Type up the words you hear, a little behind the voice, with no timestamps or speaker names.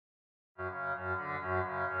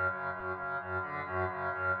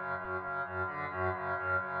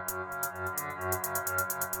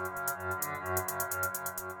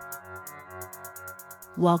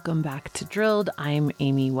Welcome back to Drilled. I'm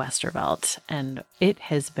Amy Westervelt, and it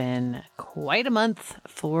has been quite a month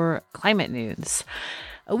for climate news.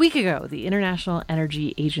 A week ago, the International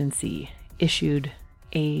Energy Agency issued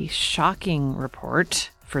a shocking report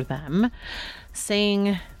for them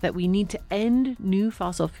saying that we need to end new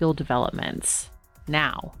fossil fuel developments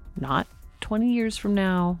now, not 20 years from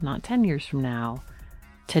now, not 10 years from now,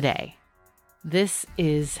 today. This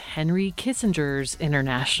is Henry Kissinger's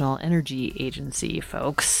International Energy Agency,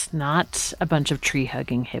 folks, not a bunch of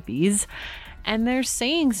tree-hugging hippies. And they're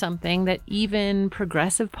saying something that even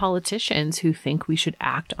progressive politicians who think we should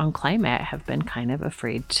act on climate have been kind of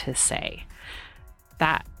afraid to say.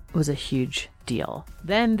 That was a huge deal.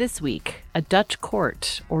 Then this week, a Dutch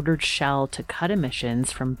court ordered Shell to cut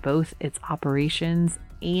emissions from both its operations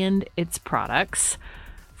and its products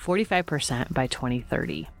 45% by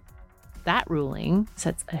 2030. That ruling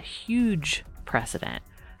sets a huge precedent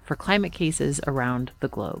for climate cases around the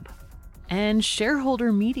globe. And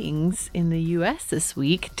shareholder meetings in the US this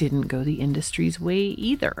week didn't go the industry's way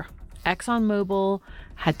either. ExxonMobil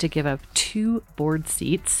had to give up 2 board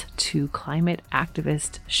seats to climate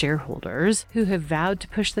activist shareholders who have vowed to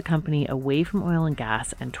push the company away from oil and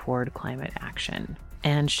gas and toward climate action.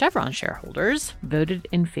 And Chevron shareholders voted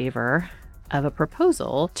in favor of a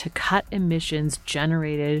proposal to cut emissions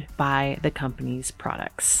generated by the company's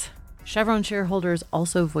products. Chevron shareholders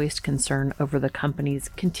also voiced concern over the company's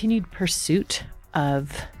continued pursuit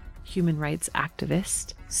of human rights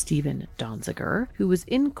activist Stephen Donziger, who was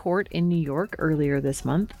in court in New York earlier this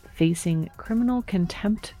month facing criminal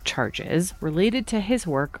contempt charges related to his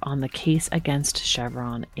work on the case against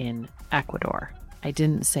Chevron in Ecuador. I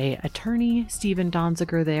didn't say attorney Stephen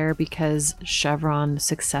Donziger there because Chevron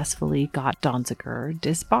successfully got Donziger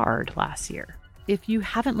disbarred last year. If you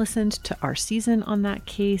haven't listened to our season on that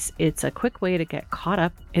case, it's a quick way to get caught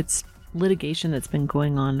up. It's litigation that's been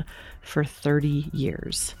going on for 30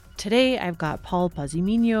 years. Today, I've got Paul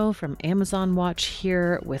Pazimino from Amazon Watch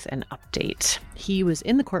here with an update. He was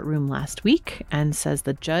in the courtroom last week and says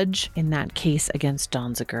the judge in that case against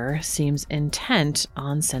Donziger seems intent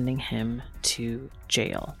on sending him to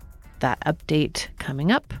jail. That update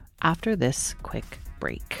coming up after this quick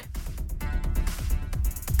break.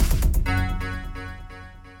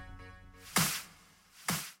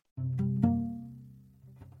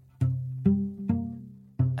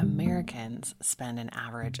 Americans spend an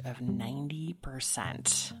average of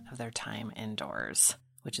 90% of their time indoors,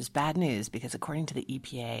 which is bad news because according to the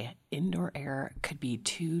EPA, indoor air could be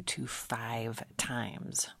 2 to 5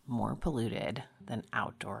 times more polluted than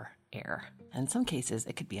outdoor air. And in some cases,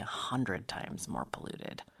 it could be 100 times more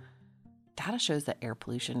polluted. Data shows that air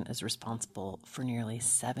pollution is responsible for nearly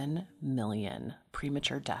 7 million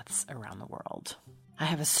premature deaths around the world. I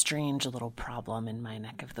have a strange little problem in my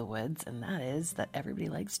neck of the woods, and that is that everybody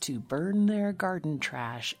likes to burn their garden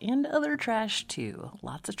trash and other trash too.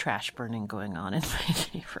 Lots of trash burning going on in my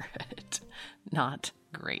neighborhood. Not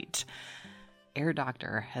great. Air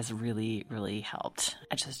Doctor has really, really helped.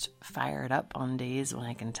 I just fire it up on days when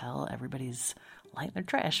I can tell everybody's lighting their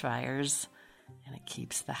trash fires, and it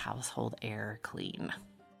keeps the household air clean.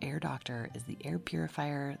 Air Doctor is the air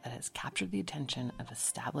purifier that has captured the attention of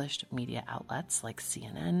established media outlets like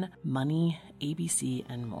CNN, Money, ABC,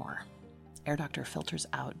 and more. Air Doctor filters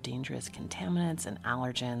out dangerous contaminants and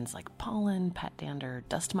allergens like pollen, pet dander,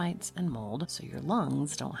 dust mites, and mold, so your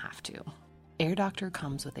lungs don't have to. Air Doctor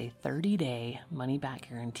comes with a 30-day money-back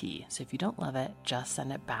guarantee, so if you don't love it, just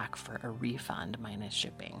send it back for a refund minus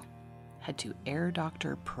shipping. Head to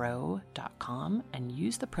airdoctorpro.com and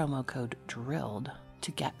use the promo code DRILLED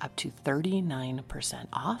to get up to 39%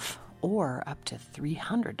 off or up to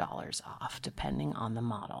 $300 off, depending on the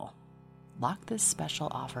model. Lock this special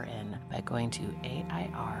offer in by going to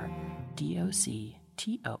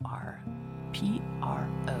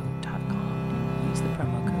airdoctorpro.com and use the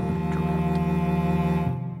promo code DRILLED.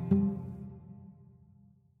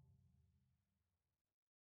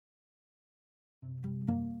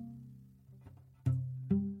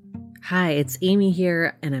 Hi, it's Amy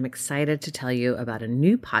here, and I'm excited to tell you about a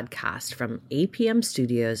new podcast from APM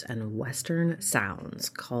Studios and Western Sounds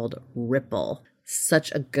called Ripple.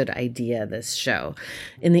 Such a good idea, this show.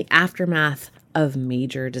 In the aftermath of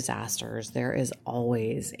major disasters, there is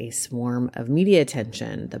always a swarm of media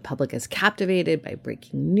attention. The public is captivated by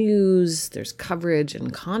breaking news, there's coverage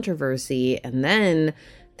and controversy, and then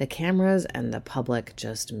the cameras and the public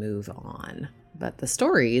just move on. But the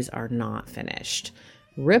stories are not finished.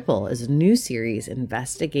 Ripple is a new series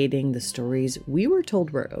investigating the stories we were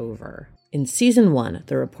told were over. In season 1,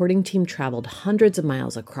 the reporting team traveled hundreds of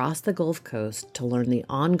miles across the Gulf Coast to learn the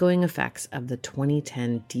ongoing effects of the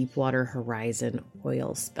 2010 Deepwater Horizon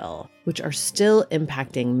oil spill, which are still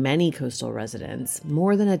impacting many coastal residents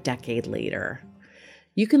more than a decade later.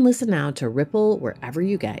 You can listen now to Ripple wherever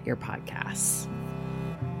you get your podcasts.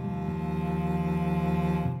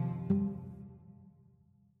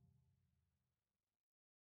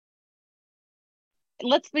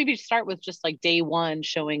 Let's maybe start with just like day one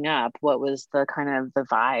showing up. What was the kind of the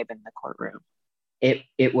vibe in the courtroom?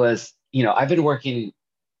 It was, I've been working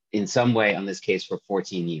in some way on this case for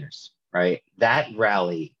 14 years, right? That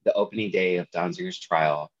rally, the opening day of Donziger's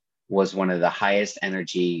trial, was one of the highest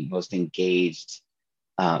energy, most engaged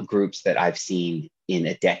groups that I've seen in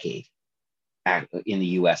a decade, in the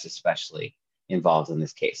US especially, involved in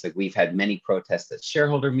this case. Like, we've had many protests at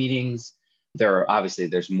shareholder meetings.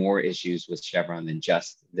 There's more issues with Chevron than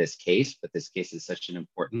just this case, but this case is such an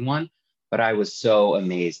important one. But I was so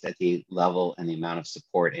amazed at the level and the amount of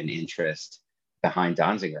support and interest behind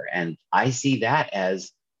Donziger. And I see that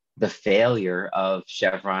as the failure of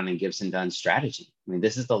Chevron and Gibson Dunn's strategy. I mean,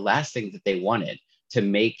 this is the last thing that they wanted, to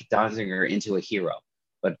make Donziger into a hero.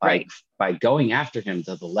 But by going after him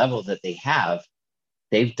to the level that they have,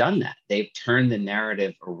 they've done that. They've turned the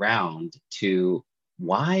narrative around to,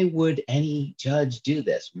 why would any judge do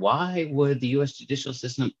this? Why would the US judicial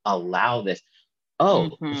system allow this?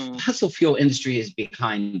 Oh, the fossil fuel industry is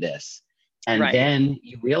behind this. And then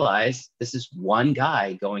you realize this is one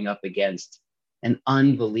guy going up against an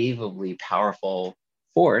unbelievably powerful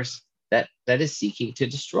force that is seeking to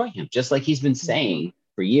destroy him, just like he's been saying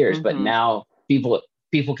for years. But now people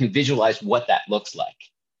can visualize what that looks like.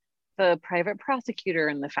 The private prosecutor,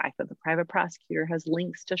 and the fact that the private prosecutor has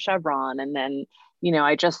links to Chevron. And then,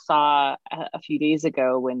 I just saw a few days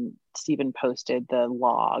ago when Stephen posted the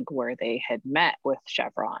log where they had met with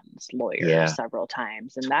Chevron's lawyers several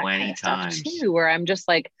times, and that kind of stuff too, where I'm just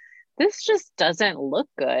like, this just doesn't look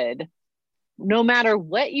good. No matter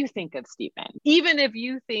what you think of Stephen, even if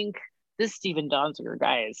you think this Stephen Donziger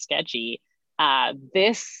guy is sketchy,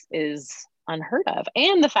 this is unheard of.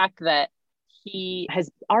 And the fact that he has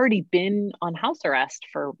already been on house arrest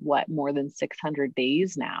for more than 600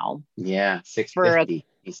 days now. Yeah, 650.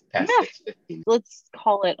 He's past 650. Let's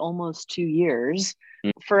call it almost 2 years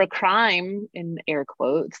for a crime, in air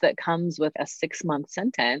quotes, that comes with a 6-month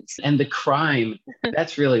sentence. And the crime,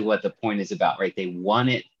 that's really what the point is about, right? They want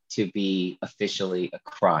it to be officially a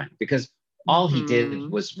crime, because all he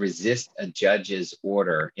did was resist a judge's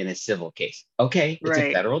order in a civil case. Okay, it's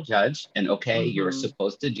a federal judge, and you're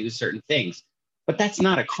supposed to do certain things, but that's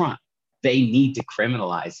not a crime. They need to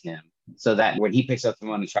criminalize him so that when he picks up the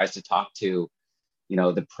phone and tries to talk to,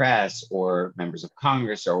 the press or members of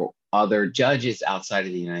Congress or other judges outside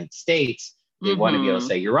of the United States, they want to be able to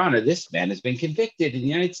say, Your Honor, this man has been convicted in the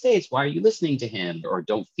United States. Why are you listening to him? Or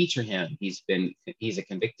don't feature him. He's a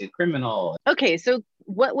convicted criminal. Okay, so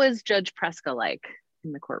what was Judge Preska like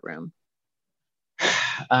in the courtroom?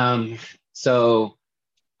 So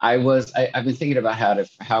I've been thinking about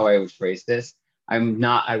how I would phrase this. I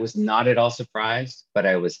was not at all surprised, but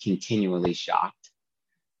I was continually shocked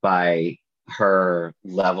by her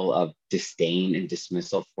level of disdain and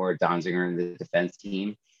dismissal for Donziger and the defense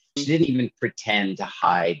team. She didn't even pretend to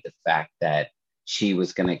hide the fact that she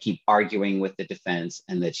was going to keep arguing with the defense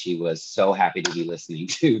and that she was so happy to be listening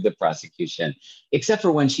to the prosecution, except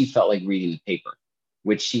for when she felt like reading the paper,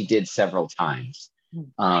 which she did several times.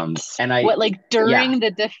 And during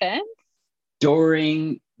the defense?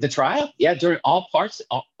 During the trial? Yeah, during all parts,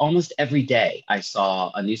 almost every day, I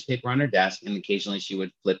saw a newspaper on her desk, and occasionally she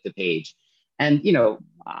would flip the page. And,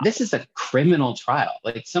 this is a criminal trial.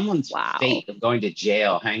 Like, someone's fate of going to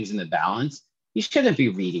jail hangs in the balance. You shouldn't be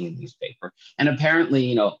reading a newspaper. And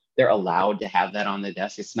apparently, they're allowed to have that on the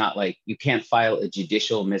desk. It's not like you can't file a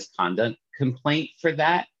judicial misconduct complaint for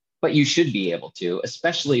that, but you should be able to,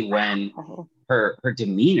 especially when her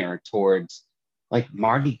demeanor towards, like,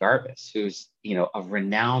 Marty Garbus, who's, a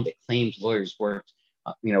renowned, acclaimed lawyer, who's worked,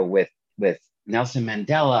 with Nelson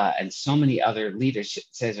Mandela and so many other leaders,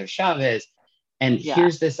 Cesar Chavez. And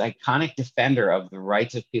here's this iconic defender of the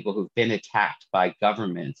rights of people who've been attacked by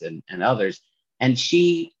governments and others. And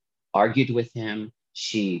she argued with him.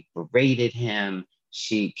 She berated him.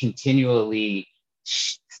 She continually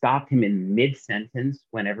stopped him in mid-sentence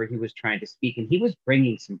whenever he was trying to speak. And he was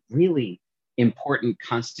bringing some really important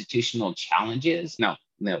constitutional challenges. Now,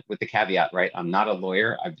 with the caveat, right? I'm not a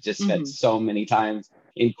lawyer. I've just spent so many times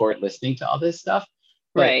in court listening to all this stuff.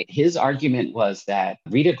 But his argument was that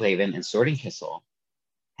Rita Glavin and Sorting Kissel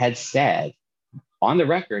had said on the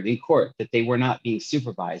record in court that they were not being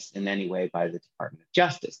supervised in any way by the Department of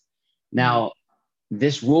Justice. Now,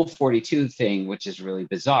 this Rule 42 thing, which is really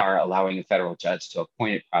bizarre, allowing a federal judge to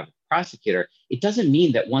appoint a private prosecutor, it doesn't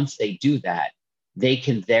mean that once they do that, they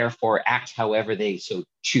can therefore act however they so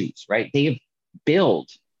choose, right? They have billed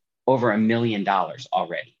over $1 million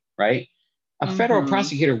already, right? A federal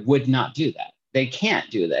prosecutor would not do that. They can't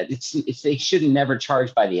do that. They should never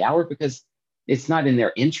charge by the hour because it's not in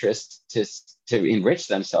their interest to enrich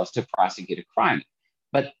themselves to prosecute a crime.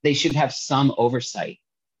 But they should have some oversight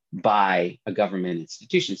by a government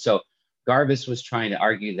institution. So Garbus was trying to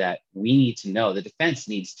argue that we need to know, the defense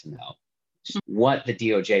needs to know what the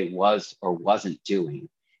DOJ was or wasn't doing.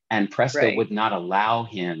 And Presto would not allow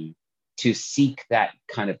him to seek that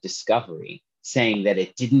kind of discovery, saying that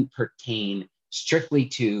it didn't pertain strictly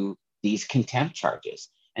to these contempt charges.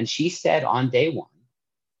 And she said on day one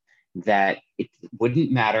that it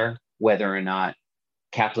wouldn't matter whether or not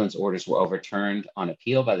Kaplan's orders were overturned on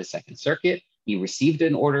appeal by the Second Circuit. He received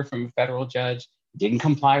an order from a federal judge, didn't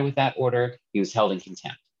comply with that order. He was held in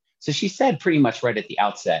contempt. So she said pretty much right at the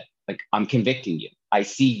outset, like, I'm convicting you. I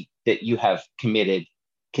see that you have committed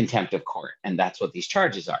contempt of court, and that's what these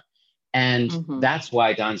charges are. And that's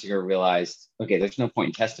why Donziger realized, okay, there's no point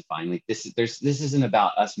in testifying. Like this isn't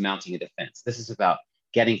about us mounting a defense. This is about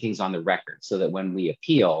getting things on the record so that when we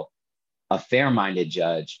appeal, a fair-minded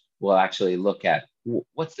judge will actually look at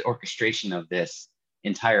what's the orchestration of this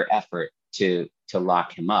entire effort to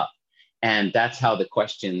lock him up. And that's how the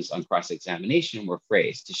questions on cross-examination were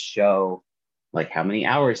phrased, to show, like, how many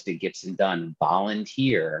hours did Gibson Dunn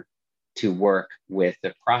volunteer to work with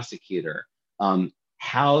the prosecutor?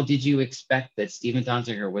 How did you expect that Stephen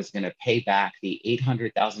Donziger was going to pay back the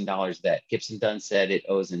 $800,000 that Gibson Dunn said it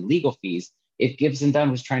owes in legal fees if Gibson Dunn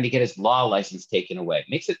was trying to get his law license taken away? It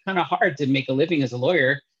makes it kind of hard to make a living as a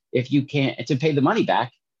lawyer if you can't, to pay the money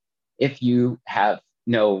back if you have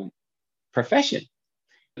no profession.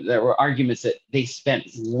 There were arguments that they spent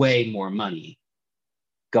way more money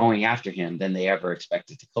going after him than they ever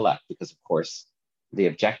expected to collect, because of course the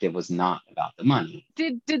objective was not about the money.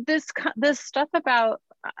 Did this stuff about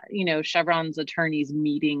Chevron's attorneys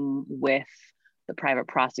meeting with the private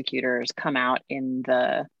prosecutors come out in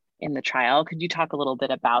the trial? Could you talk a little bit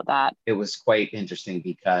about that? It was quite interesting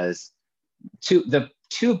because the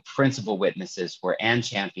two principal witnesses were Ann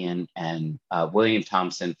Champion and William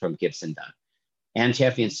Thompson from Gibson Dunn. Ann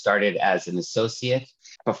Champion started as an associate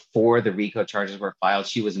before the RICO charges were filed.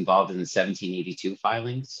 She was involved in the 1782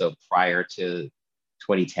 filing, so prior to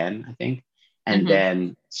 2010, I think. And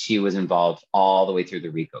then she was involved all the way through the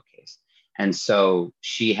RICO case. And so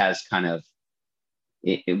she has kind of,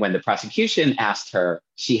 when the prosecution asked her,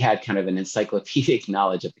 she had kind of an encyclopedic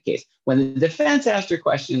knowledge of the case. When the defense asked her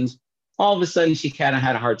questions, all of a sudden she kind of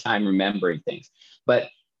had a hard time remembering things. But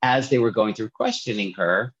as they were going through questioning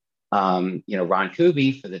her, Ron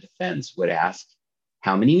Kuby for the defense would ask,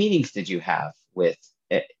 how many meetings did you have with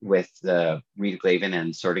the Rita Glavin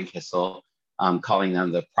and Sorting Kissel, calling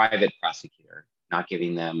them the private prosecutor, not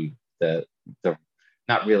giving them the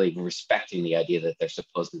not really respecting the idea that they're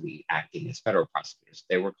supposedly acting as federal prosecutors.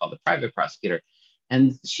 They were called the private prosecutor.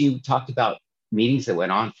 And she talked about meetings that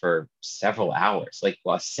went on for several hours, like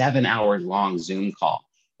a 7-hour-long Zoom call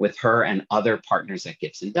with her and other partners at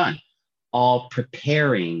Gibson Dunn, all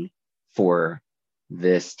preparing for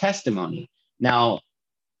this testimony. Now,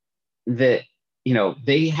 they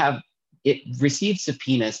have received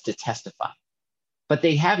subpoenas to testify, but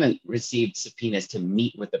they haven't received subpoenas to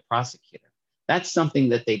meet with the prosecutor. That's something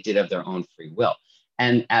that they did of their own free will.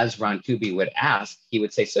 And as Ron Kuby would ask, he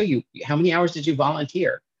would say, so how many hours did you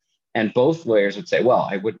volunteer? And both lawyers would say, well,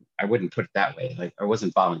 I wouldn't put it that way. Like, I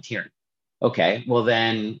wasn't volunteering. Okay, well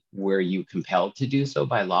then, were you compelled to do so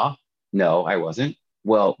by law? No, I wasn't.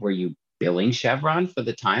 Well, were you billing Chevron for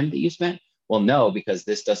the time that you spent? Well, no, because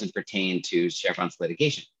this doesn't pertain to Chevron's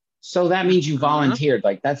litigation. So that means you volunteered.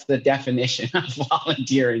 Like, that's the definition of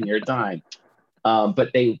volunteering your time.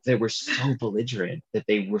 But they were so belligerent that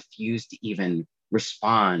they refused to even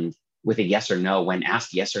respond with a yes or no when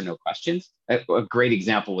asked yes or no questions. A great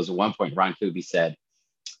example was at one point Ron Kuby said,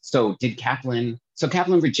 so Kaplan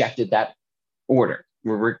rejected that order,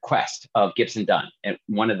 request of Gibson Dunn at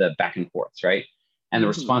one of the back and forths, right? And the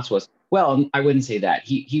response was, well, I wouldn't say that.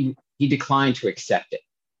 He declined to accept it.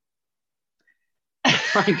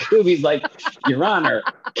 Ron Kuby's like, Your Honor,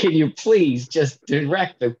 can you please just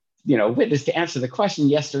direct the witness to answer the question,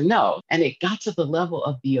 yes or no? And it got to the level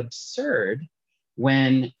of the absurd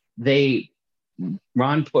when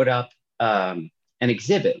Ron put up an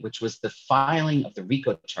exhibit, which was the filing of the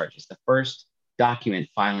RICO charges, the first document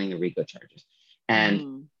filing the RICO charges.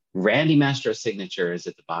 And Randy Mastro's signature is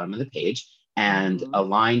at the bottom of the page, and a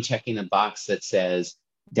line checking a box that says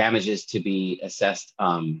damages to be assessed,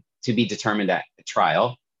 to be determined at a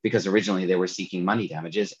trial, because originally they were seeking money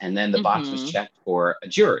damages. And then the box was checked for a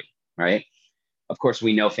jury, right? Of course,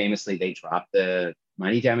 we know famously they dropped the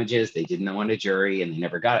money damages. They didn't want a jury, and they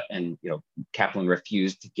never got it. And, Kaplan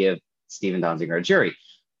refused to give Stephen Donziger a jury.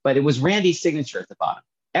 But it was Randy's signature at the bottom.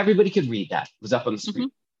 Everybody could read that. It was up on the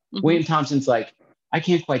screen. William Thompson's like, I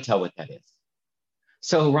can't quite tell what that is.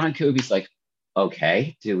 So Ron Kuby's like,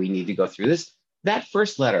 okay, do we need to go through this? That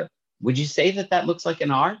first letter, would you say that that looks like an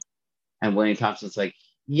R? And William Thompson's like,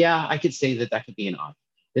 yeah, I could say that that could be an R.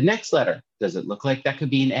 The next letter, does it look like that could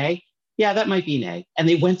be an A? Yeah, that might be an A. And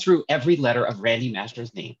they went through every letter of Randy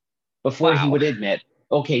Mastro's name before he would admit,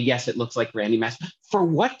 okay, yes, it looks like Randy Mastro. For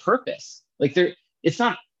what purpose? Like, it's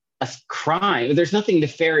not a crime. There's nothing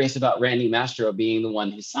nefarious about Randy Mastro being the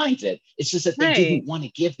one who signs it. It's just that they didn't want to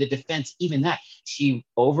give the defense even that. She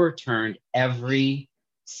overturned every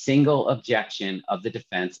single objection of the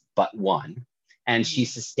defense but one. And she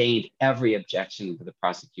sustained every objection to the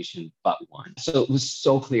prosecution but one. So it was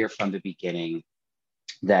so clear from the beginning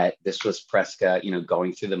that this was Preska,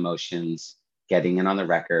 going through the motions, getting it on the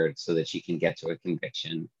record so that she can get to a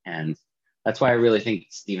conviction. And that's why I really think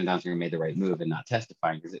Stephen Donziger made the right move in not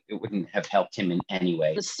testifying, because it wouldn't have helped him in any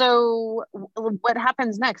way. So what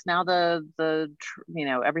happens next? Now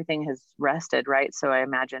everything has rested, right? So I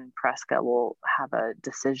imagine Preska will have a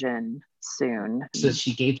decision soon. So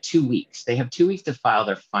she gave 2 weeks. They have 2 weeks to file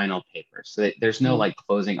their final papers. So there's no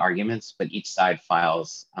closing arguments, but each side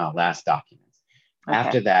files last documents. Okay.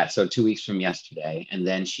 After that, so 2 weeks from yesterday, and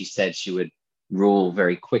then she said she would rule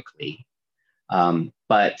very quickly.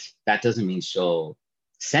 But that doesn't mean she'll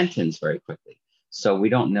sentence very quickly. So we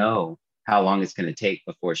don't know how long it's going to take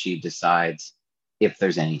before she decides if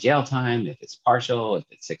there's any jail time, if it's partial, if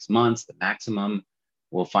it's 6 months, the maximum.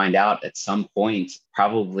 We'll find out at some point,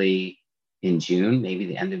 probably in June, maybe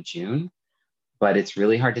the end of June. But it's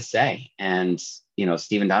really hard to say. And,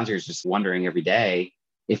 Stephen Donziger is just wondering every day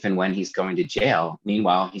if and when he's going to jail.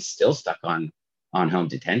 Meanwhile, he's still stuck on home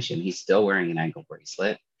detention. He's still wearing an ankle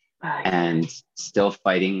bracelet and still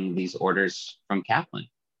fighting these orders from Kaplan.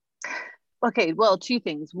 Okay, well, two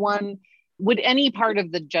things. One, would any part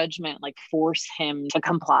of the judgment force him to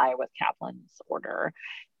comply with Kaplan's order?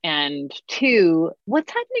 And two,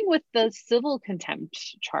 what's happening with the civil contempt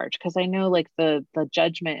charge? Because I know the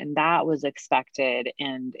judgment and that was expected.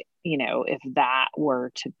 And, if that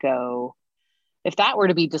were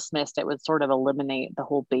to be dismissed, it would sort of eliminate the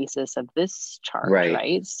whole basis of this charge,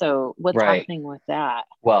 right? So what's happening with that?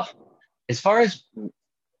 Well, as far as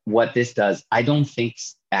what this does, I don't think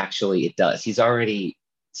actually it does. He's already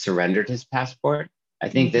surrendered his passport. I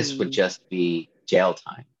think this would just be jail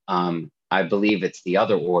time. I believe it's the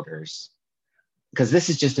other orders, because this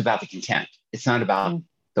is just about the contempt. It's not about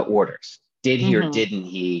the orders. Did he or didn't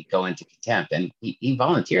he go into contempt? And he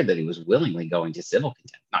volunteered that he was willingly going to civil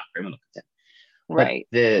contempt, not criminal contempt. Right.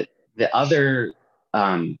 But the other,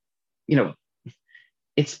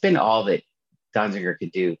 it's been all that Donziger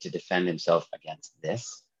could do to defend himself against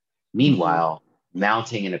this. Meanwhile,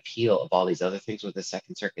 mounting an appeal of all these other things with the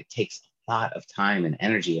Second Circuit takes a lot of time and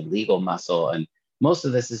energy and legal muscle. And most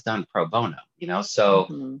of this is done pro bono,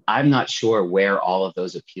 So I'm not sure where all of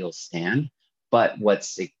those appeals stand. But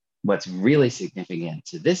what's really significant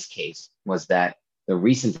to this case was that the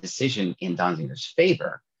recent decision in Donziger's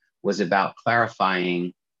favor was about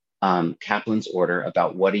clarifying Kaplan's order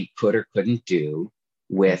about what he could or couldn't do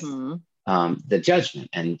with the judgment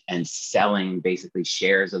and selling basically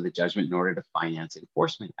shares of the judgment in order to finance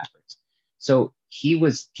enforcement efforts. So he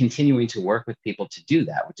was continuing to work with people to do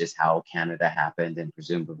that, which is how Canada happened, and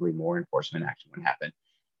presumably more enforcement action would happen.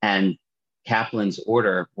 And Kaplan's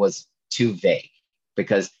order was too vague,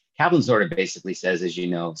 because Kaplan's order basically says, as you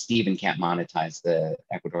know, Stephen can't monetize the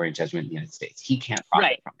Ecuadorian judgment in the United States. He can't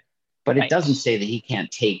profit from it. But it doesn't say that he can't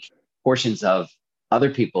take portions of other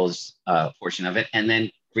people's portion of it and then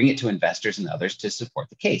bring it to investors and others to support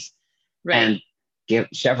the case. And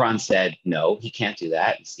Chevron said, no, he can't do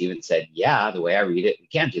that. And Stephen said, yeah, the way I read it, we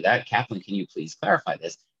can't do that. Kaplan, can you please clarify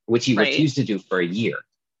this? Which he refused to do for a year.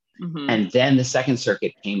 And then the Second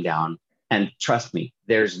Circuit came down, and trust me,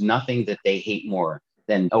 there's nothing that they hate more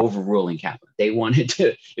than overruling Kaplan. They wanted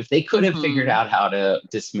to, if they could have figured out how to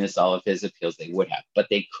dismiss all of his appeals, they would have, but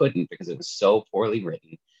they couldn't because it was so poorly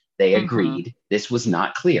written. They agreed this was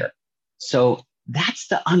not clear. So that's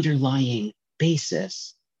the underlying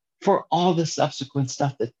basis for all the subsequent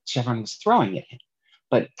stuff that Chevron was throwing at him.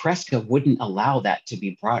 But Preska wouldn't allow that to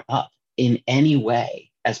be brought up in any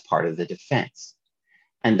way as part of the defense.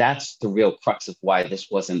 And that's the real crux of why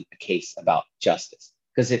this wasn't a case about justice.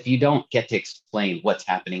 Because if you don't get to explain what's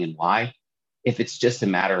happening and why, if it's just a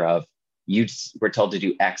matter of you were told to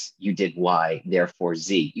do X, you did Y, therefore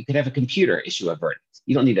Z, you could have a computer issue a verdict.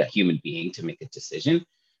 You don't need a human being to make a decision.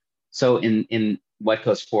 So in what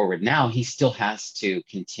goes forward now, he still has to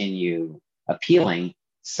continue appealing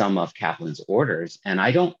some of Kaplan's orders. And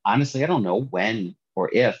I don't know when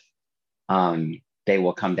or if they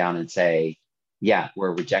will come down and say, yeah,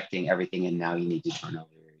 we're rejecting everything and now you need to turn over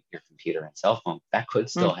your computer and cell phone. That could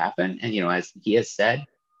still happen. And, as he has said,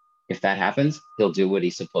 if that happens, he'll do what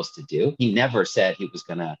he's supposed to do. He never said he was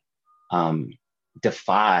going to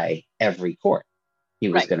defy every court. He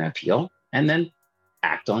was going to appeal and then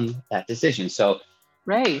act on that decision. So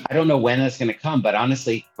I don't know when that's going to come, but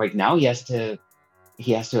honestly, right now he has to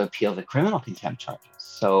appeal the criminal contempt charges.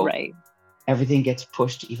 So everything gets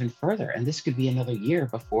pushed even further. And this could be another year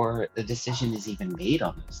before the decision is even made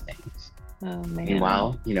on those things. Oh, man.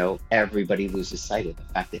 Meanwhile, everybody loses sight of the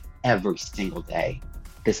fact that every single day,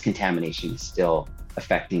 this contamination is still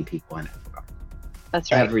affecting people in Ecuador.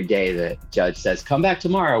 That's right. Every day the judge says, come back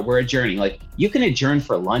tomorrow, we're adjourning. Like, you can adjourn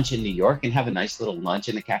for lunch in New York and have a nice little lunch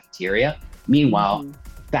in the cafeteria. Meanwhile,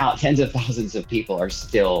 tens of thousands of people are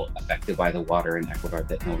still affected by the water in Ecuador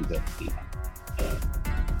that no one's able to clean up.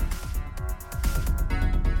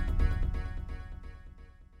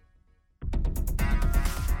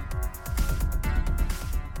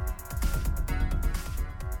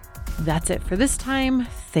 That's it for this time.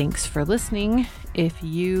 Thanks for listening. If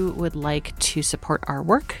you would like to support our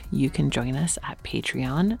work, you can join us at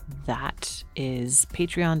Patreon. That is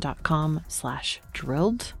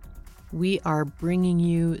patreon.com/drilled. We are bringing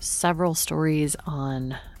you several stories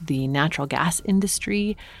on the natural gas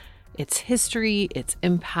industry, its history, its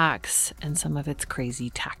impacts, and some of its crazy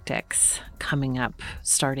tactics coming up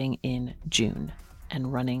starting in June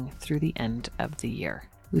and running through the end of the year.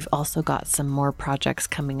 We've also got some more projects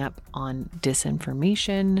coming up on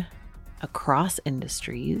disinformation across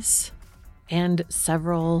industries and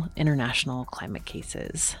several international climate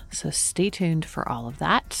cases. So stay tuned for all of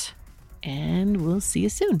that, and we'll see you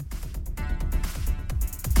soon.